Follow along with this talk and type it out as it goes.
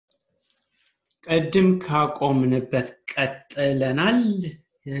ቀድም ካቆምንበት ቀጥለናል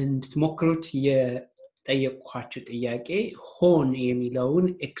እንድትሞክሩት የጠየቅኳችሁ ጥያቄ ሆን የሚለውን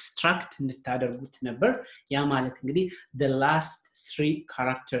ኤክስትራክት እንድታደርጉት ነበር ያ ማለት እንግዲህ the last 3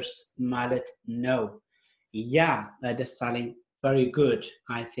 characters ማለት ነው ያ ደሳለኝ very good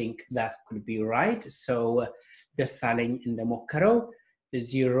I think that could be right so ደሳለኝ እንደሞከረው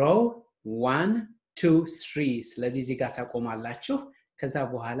 0 1 2 3 ስለዚህ እዚህ ጋር ታቆማላችሁ ከዛ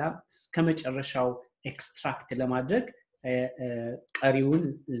በኋላ ከመጨረሻው ኤክስትራክት ለማድረግ ቀሪውን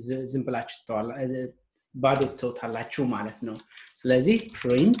ዝም ብላችሁ ተዋላ ባዶ ተውታላችሁ ማለት ነው ስለዚህ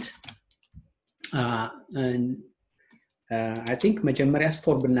print I think መጀመሪያ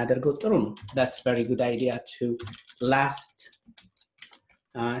ስቶር ብናደርገው ጥሩ ነው that's very good idea to last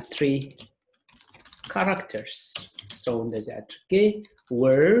 3 characters so እንደዚህ አድርጌ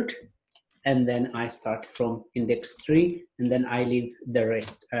word and then I start from index 3 and then I leave the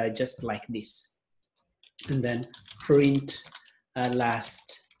rest just like this and then print last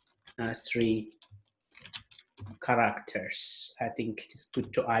 3 characters I think it is good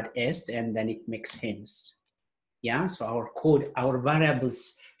to add s and then it makes sense yeah so our code our variables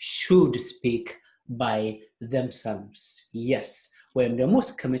should speak by themselves yes ወይም ደግሞ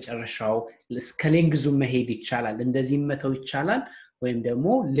እስከመጨረሻው እስከ ሌንግዙ መሄድ ይቻላል እንደዚህ መተው ይቻላል ወይም ደግሞ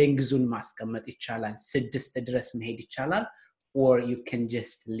ሌንግዙን ማስቀመጥ ይቻላል 6 ድረስ መሄድ ይቻላል or you can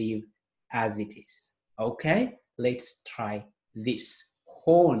just leave as it is okay let's try this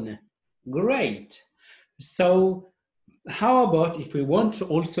horn great so how about if we want to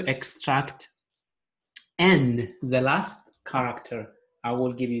also extract n the last character I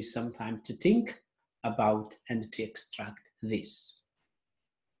will give you some time to think about and to extract this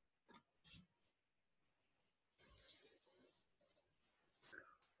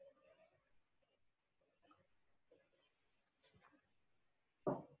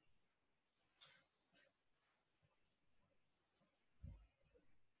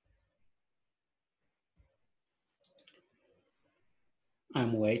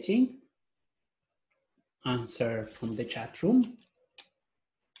I'm waiting. Answer from the chat room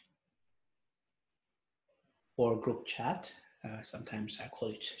or group chat. Sometimes I call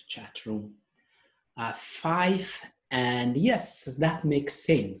it chat room. 5 and yes, that makes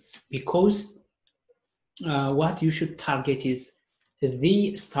sense because what you should target is the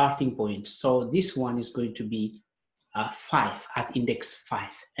starting point. So this one is going to be 5 at index 5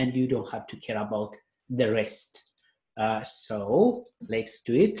 and you don't have to care about the rest. So let's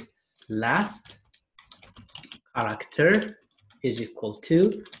do it last character is equal to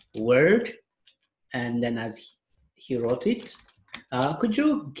word and then as he wrote it could you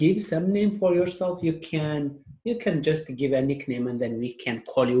give some name for yourself you can just give a nickname and then we can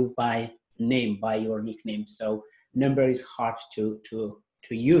call you by name by your nickname so number is hard to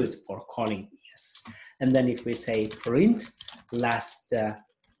use for calling yes and then if we say print last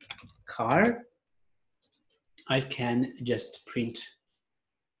car I can just print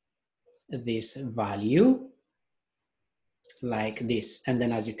this value like this and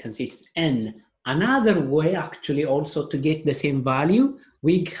then as you can see it's n another way actually also to get the same value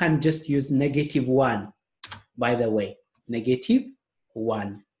we can just use -1 by the way -1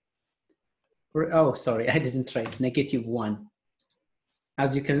 oh sorry I didn't write -1 as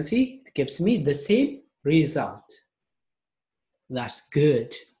you can see it gives me the same result that's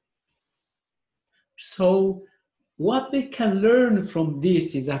good so what we can learn from this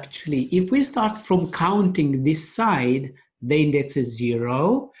is actually if we start from counting this side the index is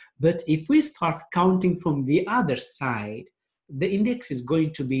 0 but if we start counting from the other side the index is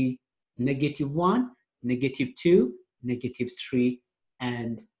going to be -1 -2 -3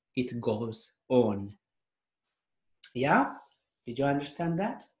 and it goes on yeah did you understand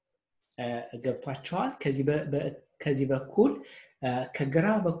that ገብቷችኋል ከዚህ በኩል ከግራ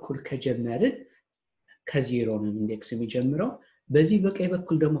በኩል ከጀመርን ከዜሮ ነው ኢንዴክስ የሚጀምረው በዚህ በቀኝ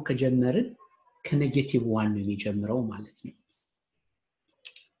በኩል ደግሞ ከጀመርን ከ-1 ነው የሚጀምረው ማለት ነው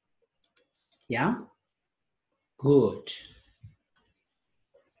ያ good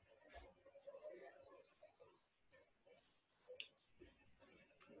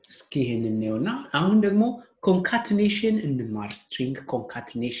እስኪ ይሄንን ነውና አሁን ደግሞ ኮንካትኔሽን እንማር string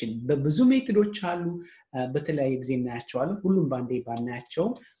concatenation በብዙ ሜቶዶች አሉ በተለያየ ጊዜ እናያቸዋለን ሁሉም ባንዴ ባናያቸው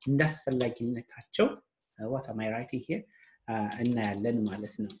እንዳስፈላጊነታቸው what am I writing here እናያለን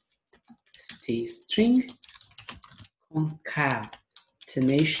ማለት ነው string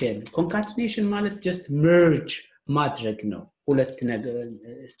concatenation ማለት just merge ማድረግ ነው ሁለት ነገር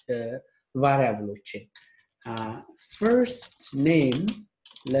ቫሪያብሎችን first name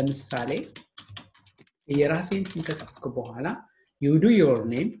ለምሳሌ የራሴን ስም ከጻፍኩ በኋላ you do your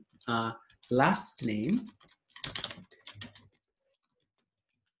name last name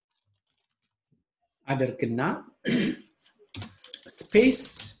አደርግና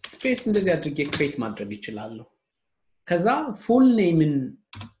ስፔስ እንደዚህ አድርጌ ክሬት ማድረግ ይችላለሁ። ከዛ ፉል ኔምን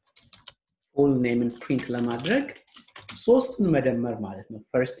ፕሪንት ለማድረግ ሶስቱን መደመር ማለት ነው።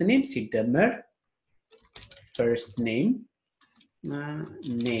 ፈርስት ኔም ሲደመር first name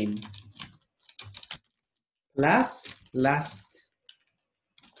plus last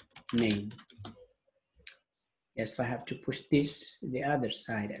name. Yes, I have to push this the other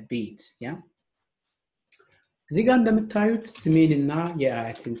side a bit. Yeah. እዚህ ጋር እንደምታዩት ስሜንና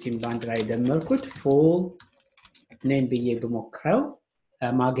የአያትን ሲም ባንድ ላይ ደመርኩት። ፉል ኔም ብዬ ብሞክረው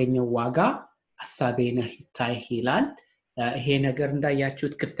ማገኘው ዋጋ ሐሳቤነህ ይታይ ይላል። ይሄ ነገር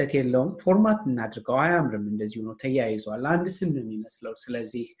እንዳያችሁት ክፍተት የለውም። ፎርማት እናድርገው። አያምርም፣ እንደዚሁ ነው ተያይዟል። አንድ ስም ነው የሚመስለው።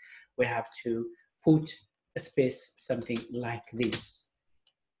 ስለዚህ we have to put a space something like this.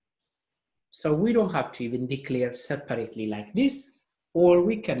 So we don't have to even declare separately like this, or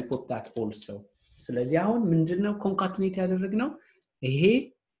we can put that also. ስለዚህ አሁን ምንድነው ኮንካትኔት ያደረግነው? ይሄ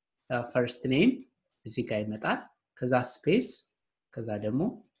first name እዚህ ጋር ይመጣል፣ ከዛ ስፔስ፣ ከዛ ደግሞ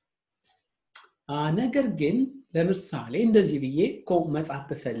ነገር ግን ለምሳሌ እንደዚህ ብዬ መጻፍ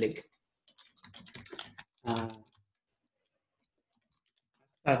ብፈልግ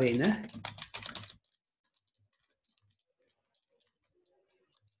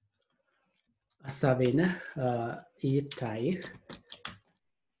ሐሳቤነህ ይታይህ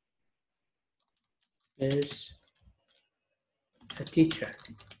is a teacher.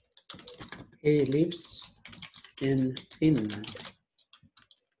 He lives in Finland.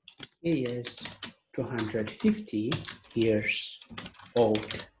 He is 250 years old.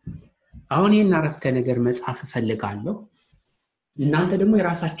 አሁን ይሄን አረፍተ ነገር መጻፍ ፈልጋለሁ። እናንተ ደግሞ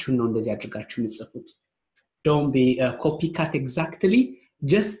የራሳችሁን ነው እንደዚህ አድርጋችሁ ምጽፉት። Don't be copycat exactly,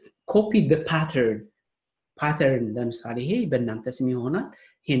 just copy the pattern ለምሳሌ ይሄ በእናንተ ስም ይሆናል።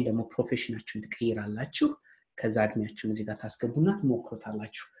 ይሄን ደግሞ ፕሮፌሽናችሁን ትቀይራላችሁ። ከዛ እድሜያችሁን እዚህ ጋር ታስገቡና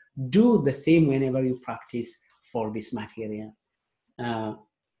ትሞክሩታላችሁ። Do the same whenever you practice for this material.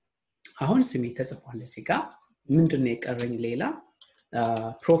 አሁን ስሜ ተጽፏል እዚህ ጋር። ምንድነው የቀረኝ ሌላ?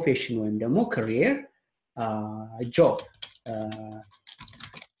 ፕሮፌሽን ወይም ደግሞ career, job,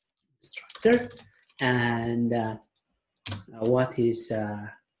 instructor, and what is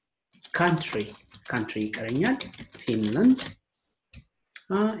country ይቀረኛል። Finland.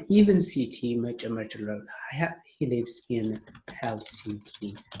 Even city መጨመር ይችላል። He lives in Helsinki,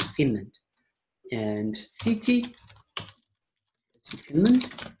 Finland. And city Finland.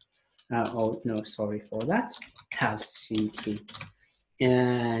 Oh no, sorry for that. Helsinki.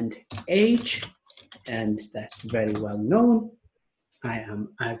 And age, and that's very well known. I am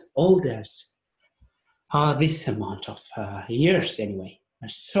as old as this amount of years anyway.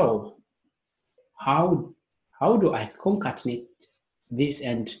 So how do I concatenate this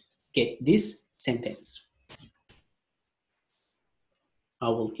and get this sentence? I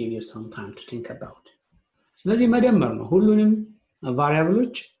will give you some time to think about. ስለዚህ መደመር ነው። ሁሉንም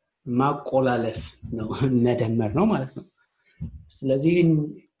ቫሪያብሎች ማቆላለፍ ነው፣ መደመር ነው ማለት ነው። ስለዚህ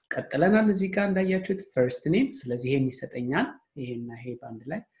ቀጥለናል። እዚህ ጋር እንዳያችሁት first name፣ ስለዚህ ይሄን ይሰጠኛል። ይሄና ይሄ ባንድ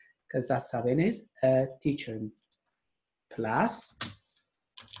ላይ ከዛ ሐሳቤነህ is a teacher plus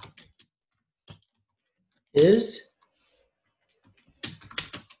is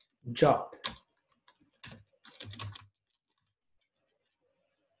job.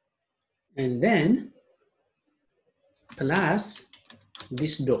 And then plus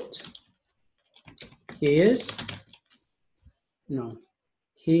this dot.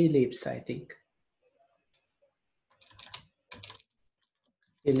 He lives, I think.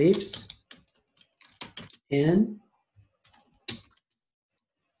 He lives in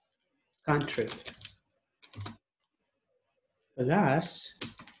country. Plus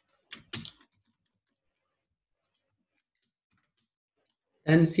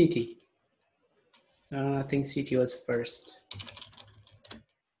then city. I think city was first.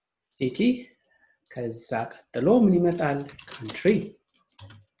 City, ከዛ ቀጥሎ ምን ይመጣል? Country.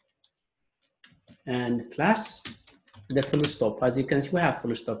 And plus the full stop. As you can see, we have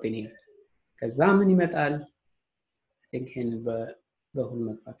full stop in here. ከዛ ምን ይመጣል? I think ይሄን በሁሉ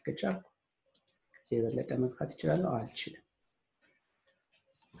መግፋት ከቻልኩ ከዚህ የበለጠ መግፋት ይችላል? አልችልም።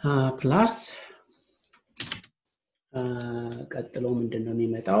 plus ቀጥሎ ምንድነው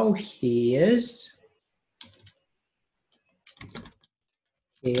የሚመጣው? He is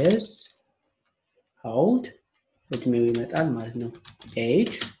old. እድሜው ይመጣል ማለት ነው።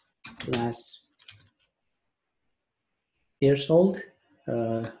 age plus years old.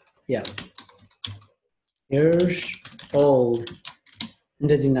 Yeah, years old.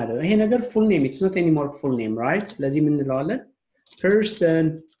 እንደዚህ እናደርጋለን ይሄ ነገር full name it's not anymore full name right ስለዚህ ምን እንለዋለን person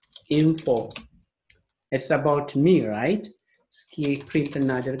info it's about me right እስኪ print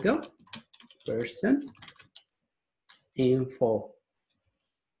እናደርገው person info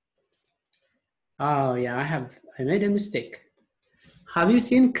oh yeah I made a mistake have you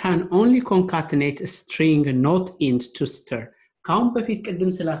seen can only concatenate a string not int to stir ካሁን በፊት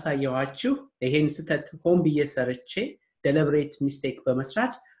ቅድም ስላሳየዋችሁ ይሄን ስተት ሆም በየሰርቼ deliberate mistake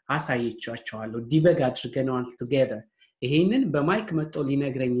በመስራት አሳይቻችኋለሁ ዲበግ አድርገናል together ይሄንን በማይክ መጥቶ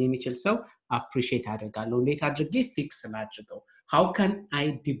ሊነግረኝ የሚችል ሰው appreciate አደርጋለሁ እንዴት አድርጌ ፊክስ ላድርገው how can I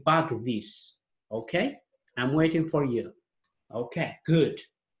debug this okay I'm waiting for you okay good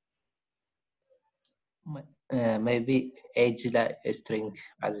maybe age like a string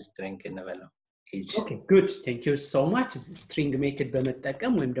as a string እንበለው age okay good thank you so much string method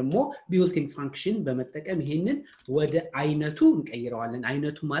በመጠቀም ወይም ደግሞ built-in function በመጠቀም ይሄንን ወደ አይነቱ እንቀይረዋለን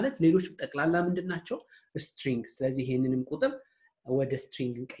አይነቱ ማለት ሌሎች ጠቅላላ ምንድናቸው string ስለዚህ ይሄንንም ቁጥር ወደ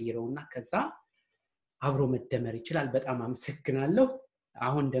string እንቀይረውና ከዛ አብሮ መደመር ይችላል በጣም አመሰግናለሁ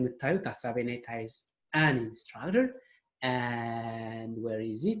አሁን እንደምታዩት ሐሳቤና ታይዝ an instructor and where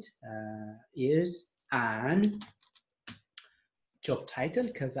is it is an job title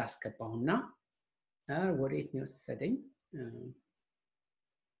ከዛ አስገባውና what it ነው setting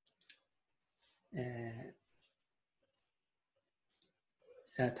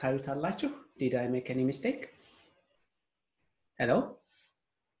ታዩታላችሁ did I make any mistake hello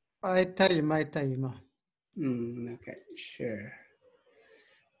አይታይም okay sure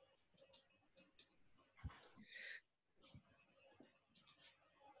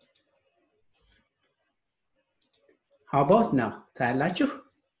how about now ታያላችሁ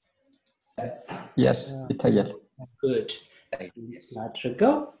yes ይታያል good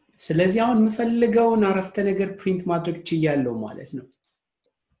አድርገው ስለዚህ አሁን የምፈልገውን አረፍተ ነገር ፕሪንት ማድረግ ይችላልው ማለት ነው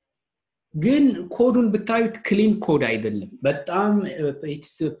ግን ኮዱን ብታዩት ክሊን ኮድ አይደለም በጣም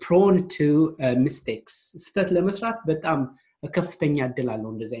it's prone to mistakes ስተት ለመስራት በጣም ከፍተኛ እድል አለው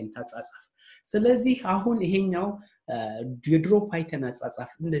እንደዚህ አይነት አጻጻፍ ስለዚህ አሁን ይሄኛው የድሮ ፓይተን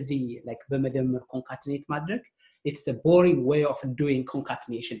አጻጻፍ እንደዚህ like በመደመር ኮንካትኔት ማድረግ it's a boring way of doing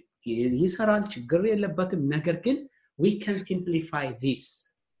concatenation ይሰራል ችግር የለበትም ነገር ግን we can simplify this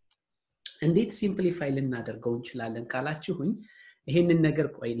እንዴት ሲምፕሊፋይ ልናደርገው እንችላለን ካላችሁኝ ይሄንን ነገር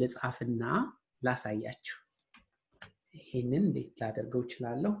ቆይ ልጻፍና ላሳያችሁ ይሄንን እንዴት ላደርገው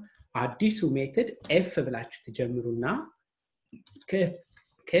እችላለሁ አዲሱ ሜተድ f ብላችሁ ተጀምሩና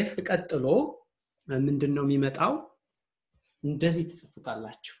ከf ቀጥሎ ምንድነው የሚመጣው እንደዚህ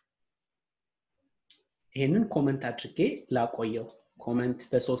ትጽፉታላችሁ ይሄንን ኮሜንት አድርጌ ላቆየው ኮሜንት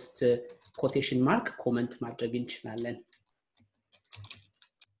በሶስት ኮቴሽን ማርክ ኮሜንት ማድረግ እንችላለን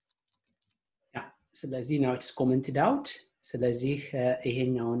ያ ስለዚህ now it's commented out ስለዚህ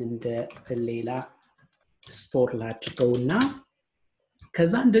ይሄኛውን እንደ ሌላ ስቶር ላድርገውና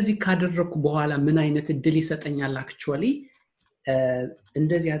ከዛ እንደዚህ ካደረኩ በኋላ ምን አይነት እድል ይሰጠኛል actually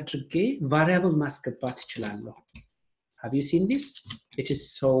እንደዚህ አድርጌ variable ማስገባት እችላለሁ have you seen this it is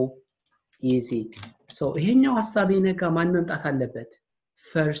so easy so ይሄኛው ሐሳቤ ነገ ማን መምጣት አለበት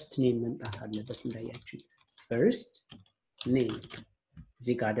first name መምጣት አለበት እንዳያችሁ first name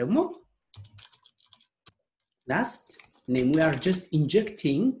እዚህ ጋር ደግሞ last name we are just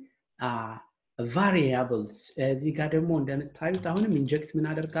injecting variables እዚህ ጋር ደግሞ እንደምታዩት አሁንም ኢንጀክት ምን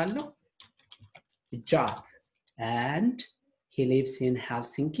አደርጋለሁ job and he lives in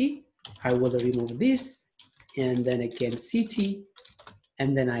Helsinki I will remove this and then again city and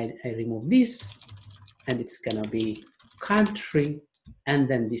then I remove this and it's gonna be country and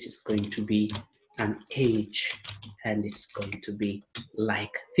then this is going to be an age and it's going to be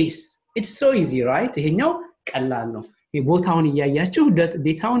like this it's so easy right ይሄኛው ቀላል ነው የቦታውን ያያችሁ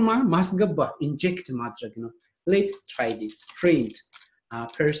ዴታውን ማስገባት ኢንጀክት ማድረግ ነው let's try this print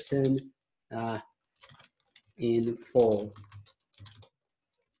person info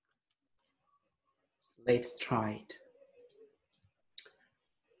let's try it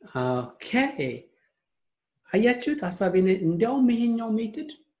okay አያችሁት ሐሳቤን እንዲያውም ይሄኛው ሜተድ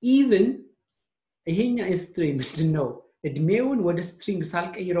even ይሄኛ string ምንድነው እድሜውን ወደ string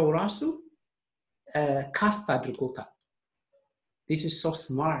ሳልቀይረው ራሱ ካስት አድርጎታል this is so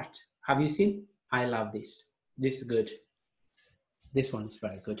smart have you seen I love this is good this one is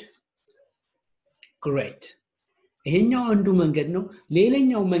very good great ይሄኛው አንዱ መንገድ ነው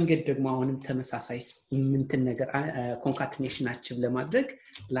ሌላኛው መንገድ ደግሞ አሁንም ተመሳሳይ እንትን ነገር ኮንካትኔሽናችን ለማድረግ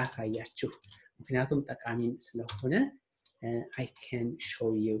ላሳያችሁ ምክንያቱም ጠቃሚ ስለሆነ I can show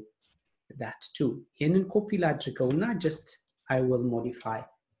you that too ይሄንን ኮፒ ላድርገውና just I will modify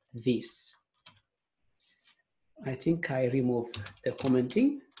this I think I remove the commenting.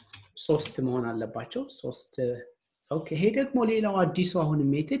 ሶስት መሆን አለባቸው ሶስት ኦኬ ይሄ ደግሞ ሌላው አዲሱ አሁን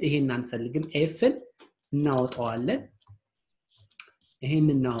ሜተድ ይሄን አንፈልግም ኤፍን እናወጣዋለን ይሄንን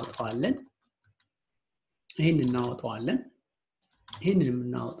እናወጣዋለን ይሄንንም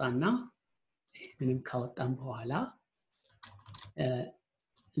እናወጣና ይሄንንም ካወጣን በኋላ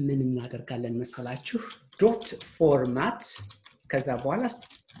ምን እናደርጋለን መሰላችሁ ዶት ፎርማት ከዛ በኋላ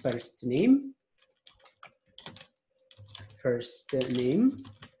first name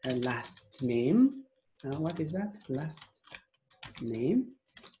and last name what is that last name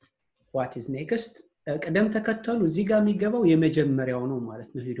what is next ቀደም ተከተሉ እዚህ ጋር የሚገባው የመጀመሪያው ነው ማለት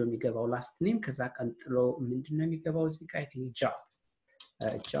ነው ሄዶ የሚገባው last name ከዛ ቀጥሎ ምንድነው የሚገባው እዚህ ጋር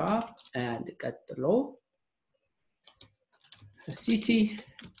job and ቀጥሎ city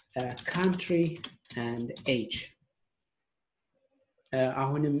country and age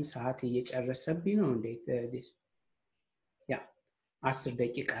አሁንም ሰዓት እየጨረሰብኝ ነው እንዴት this 10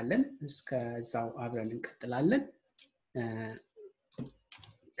 ደቂቃ አለን እስከዛው አብረን እንቀጥላለን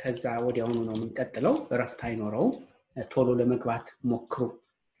ከዛ ወዲያውኑ ነው የምንቀጥለው እረፍት አይኖረው ቶሎ ለመግባት ሞክሩ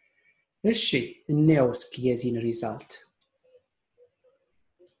እሺ እንየው እስኪ የዚህን ሪዛልት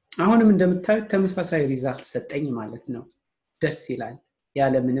አሁንም እንደምታዩት ተመሳሳይ ሪዛልት ሰጠኝ ማለት ነው ደስ ይላል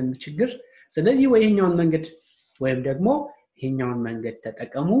ያለ ምንም ችግር ስለዚህ ወይኛውን መንገድ ወይም ደግሞ ይሄኛውን መንገድ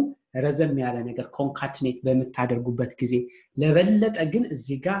ተጠቀሙ ረዘም ያለ ነገር ኮንካትኔት በመታደርጉበት ጊዜ ለበለጠ ግን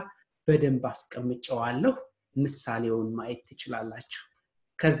እዚህ ጋር በደንብ አስቀምጨዋለሁ ምሳሌውን ማየት ትችላላችሁ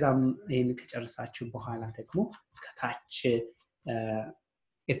ከዛም ይሄን ከጨረሳችሁ በኋላ ደግሞ ከታች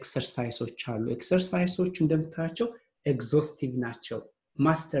ኤክሰርሳይሶች አሉ ኤክሰርሳይሶች እንደምታያቸው ኤግዞስቲቭ ናቸው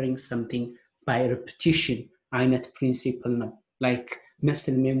mastering something by repetition አይነት ፕሪንሲፕል ነው like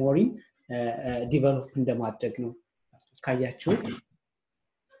muscle memory develop እንደማድረግ ነው ካያችሁ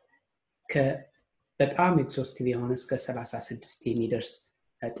በጣም ኤግዞስቲቭ የሆነ እስከ 36 የሚደርስ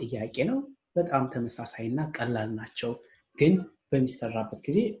ጥያቄ ነው በጣም ተመሳሳይና ቀላል ናቸው ግን በሚሰራበት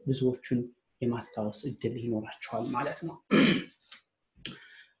ጊዜ ብዙዎቹን የማስታወስ እድል ይኖራቸዋል ማለት ነው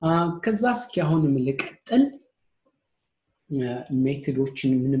ከዛ እስኪ አሁንም ልቀጥል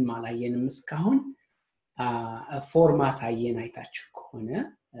ሜቶዶችን ምንም አላየንም እስካሁን ፎርማት አየን አይታችሁ ከሆነ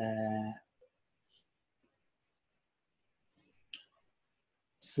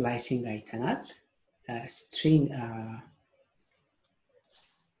slicing አይተናል string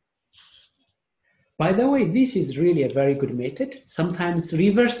by the way this is really a very good method sometimes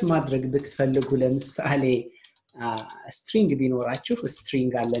reverse ማድረግ ብትፈልጉ ለምሳሌ string ቢኖራችሁ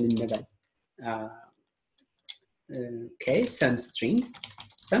string አለን እንበል okay some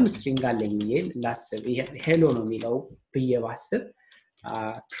string አለኝ ይል ላስብ hello ነው የሚለው በየባስብ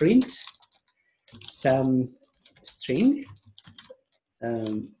print some string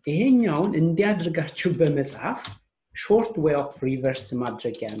ይሄኛውን እንዲያድርጋችሁ በመጻፍ short way of reverse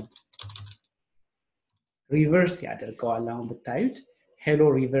ማድረጊያ ነው reverse ያደርገዋል አሁን ብታዩት hello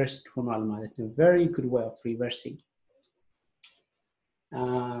reversed ሆኗል ማለት ነው very good way of reversing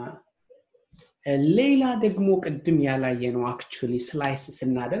ሌላ ደግሞ ቅድም ያላየነው actually slice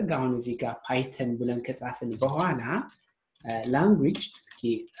ስናደርግ አሁን እዚህ ጋር python ብለን ከጻፍን በኋላ language እስኪ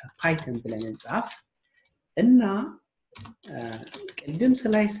python ብለን እንጻፍ እና ቅድም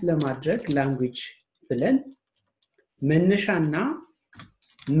ስላይስ ለማድረግ language ብለን መነሻና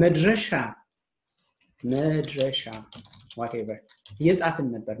መድረሻ whatever የጻፍን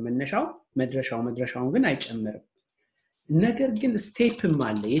ነበር መድረሻውን ግን አይጨምርም ነገር ግን ስቴፕም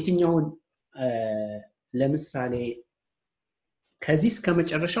አለ የትኛውን ለምሳሌ ከዚህ እስከ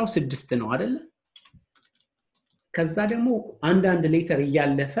መጨረሻው 6 ነው አይደል ከዛ ደግሞ አንድ ሌተር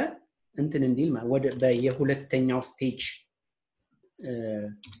ያለፈ እንትን እንዲል ወደ በየሁለተኛው ስቴጅ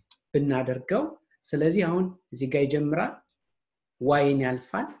ብናደርገው ስለዚህ አሁን እዚህ ጋር ይጀምራል ዋይን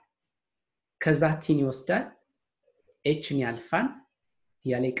ያልፋል ከዛ ቲን ይወስዳል ኤችን ያልፋል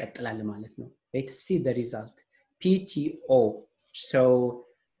ያለ ይቀጥላል ማለት ነው let's see the result pto so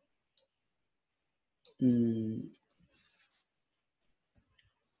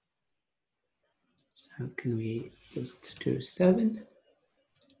can we just do 7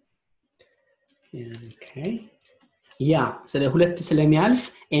 okay ያ ስለ ሁለት ስለሚያልፍ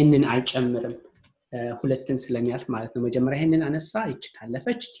ኤንን አይጨምርም ሁለትን ስለሚያልፍ ማለት ነው መጀመሪያ ይሄንን አነሳ እቺ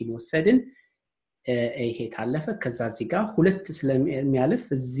ታለፈች ቲን ወሰድን ይሄ ታለፈ ከዛ እዚህ ጋር ሁለት ስለሚያልፍ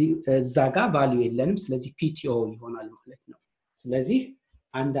እዛ ጋር ቫልዩ የለንም ስለዚህ pto ይሆናል ማለት ነው ስለዚህ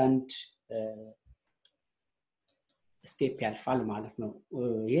አንድ ስቴፕ ያልፋል ማለት ነው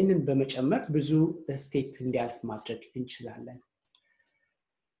ይሄንን በመጨመር ብዙ ስቴፕ እንዲያልፍ ማድረግ እንችላለን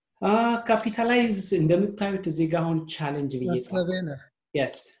capitalize እንደምታዩት እዚህ ጋር አሁን ቻሌንጅ ብዬ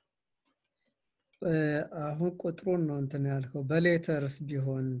yes አሁን ቁጥሩን ነው እንትን ያልከው በሌተርስ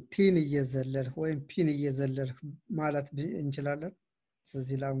ቢሆን ቲን እየዘለልክ ወይም ፒን እየዘለልክ ማለት እንችላለን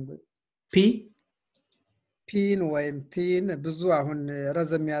ስለዚህ ላንጉዌጅ ፒ ፒን ወይም ቲን ብዙ አሁን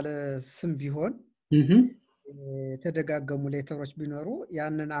ረዘም ያለ ስም ቢሆን የተደጋገሙ ሌተሮች ቢኖሩ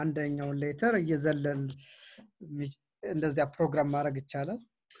ያንን አንደኛውን ሌተር እየዘለል እንደዚያ ፕሮግራም ማድረግ ይቻላል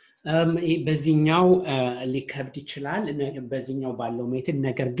በዚህኛው ሊከብድ ይችላል በዚህኛው ባለው ሜተድ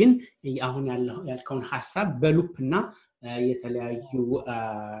ነገር ግን አሁን ያልከውን ሐሳብ በሉፕ እና የተለያዩ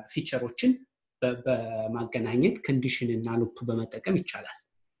ፊቸሮችን በማገናኘት ኮንዲሽን እና ሉፕ በመጠቀም ይቻላል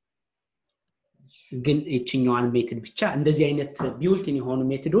ግን እቺኛዋን ሜተድ ብቻ እንደዚህ አይነት ቢውልቲን የሆኑ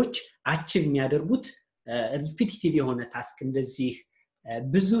ሜተዶች አቺቭ የሚያደርጉት ሪፒቲቲቭ የሆነ ታስክ እንደዚህ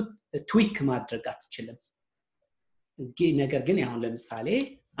ብዙ ትዊክ ማድረግ አትችልም ነገር ግን አሁን ለምሳሌ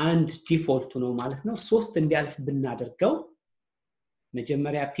አንድ ዲፎልት ነው ማለት ነው 3 እንዲያልፍ ብናደርገው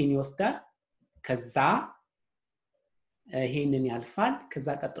መጀመሪያ ፒን ይወስዳል ከዛ ይሄንን ያልፋል ከዛ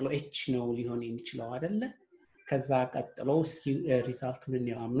ቀጥሎ ኤች ነው ሊሆን የሚችለው አይደለ ከዛ ቀጥሎ እስኪ ሪዛልቱን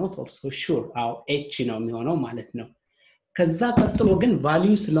ነው I'm not also sure አው ኤች ነው የሚሆነው ማለት ነው ከዛ ቀጥሎ ግን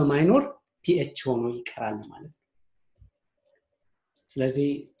ቫልዩ ስለማይኖር ፒኤች ሆኖ ይቀራል ማለት ነው ስለዚህ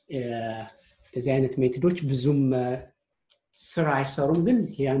እዚህ አይነት ሜተዶች ብዙም ስራ አይሰሩም ግን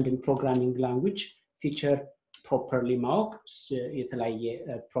የአንድን ፕሮግራሚንግ ላንጉዌጅ ፊቸር ፕሮፐርሊ ማወቅ የተለያየ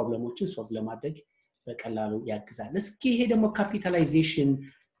ፕሮብሌሞችን ሶልቭ ለማድረግ በቀላሉ ያግዛል እስኪ ይሄ ደግሞ ካፒታላይዜሽን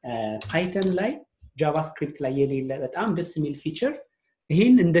ፓይተን ላይ ጃቫስክሪፕት ላይ የሌለ በጣም ደስ የሚል ፊቸር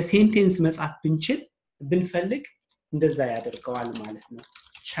ይሄን እንደ ሴንቴንስ መጻፍ ብንፈልግ እንደዛ ያደርገዋል ማለት ነው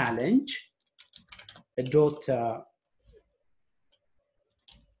challenge dot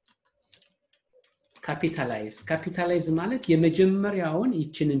capitalize ማለት የመጀመሪያውን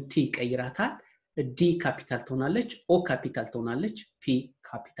ይችንን ቲ ቀይራታል ዲ ካፒታል ትሆናለች ኦ ካፒታል ትሆናለች ፒ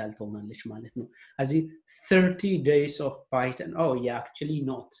ካፒታል ትሆናለች ማለት ነው አዚ 30 days of python oh yeah actually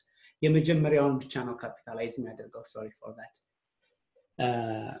not የመጀመሪያውን ብቻ ነው ካፒታላይዝ የሚያደርገው sorry for that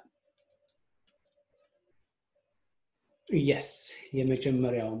yes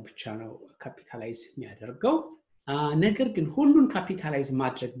የመጀመሪያውን ብቻ ነው ካፒታላይዝ የሚያደርገው ነገር ግን ሁሉን ካፒታላይዝ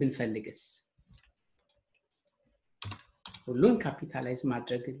ማድረግ ብንፈልግስ ሁሉን ካፒታላይዝ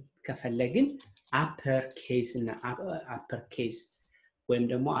ማድረግ ከፈለግን upper case እና upper case ወይም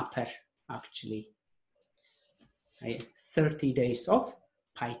ደግሞ upper actually 30 days of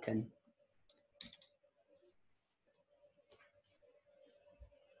python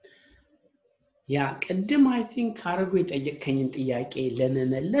ያ ቀድም I think አረጉ የጠየቀኝን ጥያቄ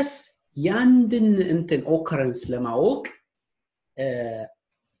ለመመለስ ያንድን እንትን occurrence ለማወቅ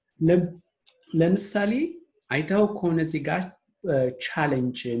ለምሳሌ አይታው ከሆነ እዚህ ጋር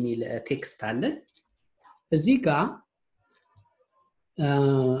ቻሌንጅ የሚል ቴክስት አለ እዚህ ጋር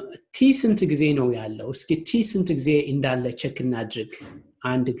ቲ ስንት ጊዜ ነው ያለው እስኪ ቲ ስንት ጊዜ እንዳለ ቼክ እናድርግ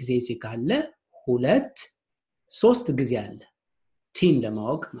አንድ ጊዜ እዚህ ጋር አለ ሁለት ሶስት ጊዜ አለ ቲን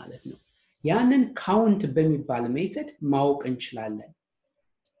ለማወቅ ማለት ነው ያንን ካውንት በሚባል ሜተድ ማወቅ እንችላለን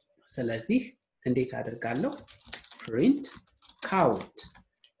ስለዚህ እንዴት አደርጋለሁ print count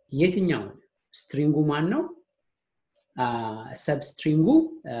የትኛው ስትሪንጉ ማን ነው ሰብስትሪንጉ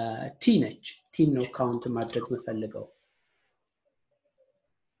ቲ ነች ቲ ነው ካውንት ማድረግ መፈልገው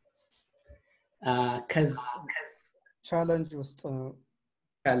ከዛ ቻሌንጅ ውስጥ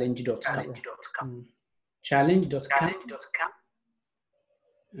challenge.com challenge.com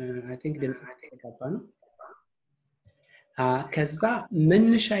I think ድምጽ ተጋባ ነው ከዛ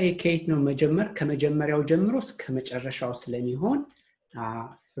መነሻዬ ከየት ነው ከመጀመሪያው ጀምሮ እስከ መጨረሻው ስለሚሆን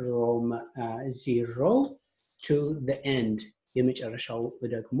from 0 to the end የመጨረሻው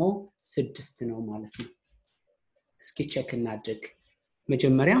ደግሞ 6 ነው ማለት ነው እስኪ ቼክ እናድርግ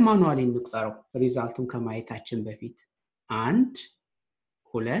መጀመሪያ ማኑዋሊ እንቁጠረው ሪዛልቱን ከማየታችን በፊት 1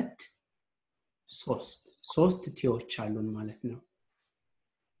 2 3 ቲዎች አሉን ማለት ነው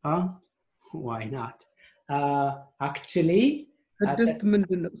why not actually ስድስት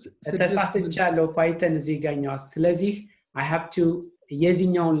ምንድነው ተሳስቻለሁ ፓይተን እዚህ ጋኛው ስለዚህ I have to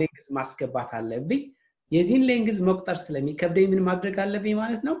የዚህኛውን ሌንግዝ ማስገባት አለብኝ የዚህን ሌንግዝ መቁጠር ስለሚከብደኝ ምን ማድረግ አለብኝ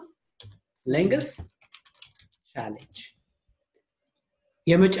ማለት ነው ሌንግዝ ቻሌንጅ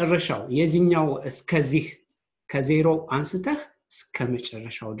የመጨረሻው የዚህኛው እስከዚህ ከዜሮ አንስተህ እስከ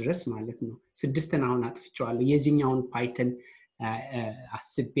መጨረሻው ድረስ ማለት ነው ስድስትን አሁን አጥፍቻለሁ የዚህኛውን ፓይተን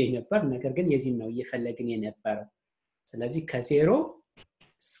አስቤ ነበር ነገር ግን የዚህን ነው እየፈለግን የነበረው ስለዚህ ከዜሮ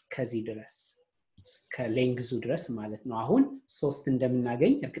እስከዚህ ድረስ እስከ ሌንግዙ ድረስ ማለት ነው አሁን 3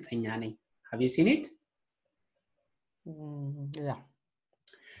 እንደምናገኝ እርግጠኛ ነኝ have you seen it yeah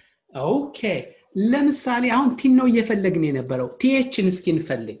okay ለምሳሌ አሁን ቲ ነው እየፈለግን የነበረው ቲኤችን እስኪ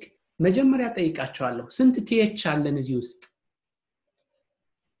እንፈልግ መጀመሪያ ጠይቃቸዋለሁ ስንት ቲኤች አለን እዚህ ውስጥ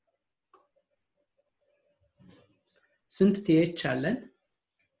ስንት ቲኤች አለን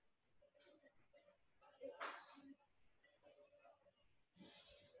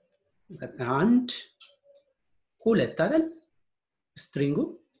አንድ ሁለት አይደል ስትሪንጉ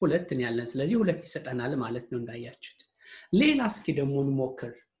ሁለት ነው ያለን ስለዚህ ሁለት ይሰጠናል ማለት ነው እንዳያችሁት ሌላ እስኪ ደግሞ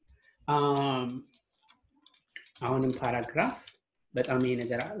እንሞክር አሁንም ፓራግራፍ በጣም ይሄ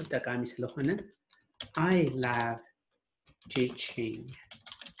ነገር ጠቃሚ ስለሆነ I love teaching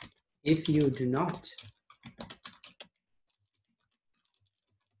if you do not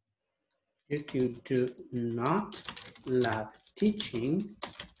love teaching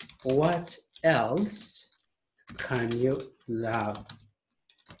what else can you love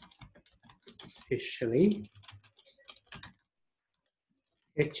especially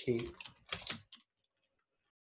teaching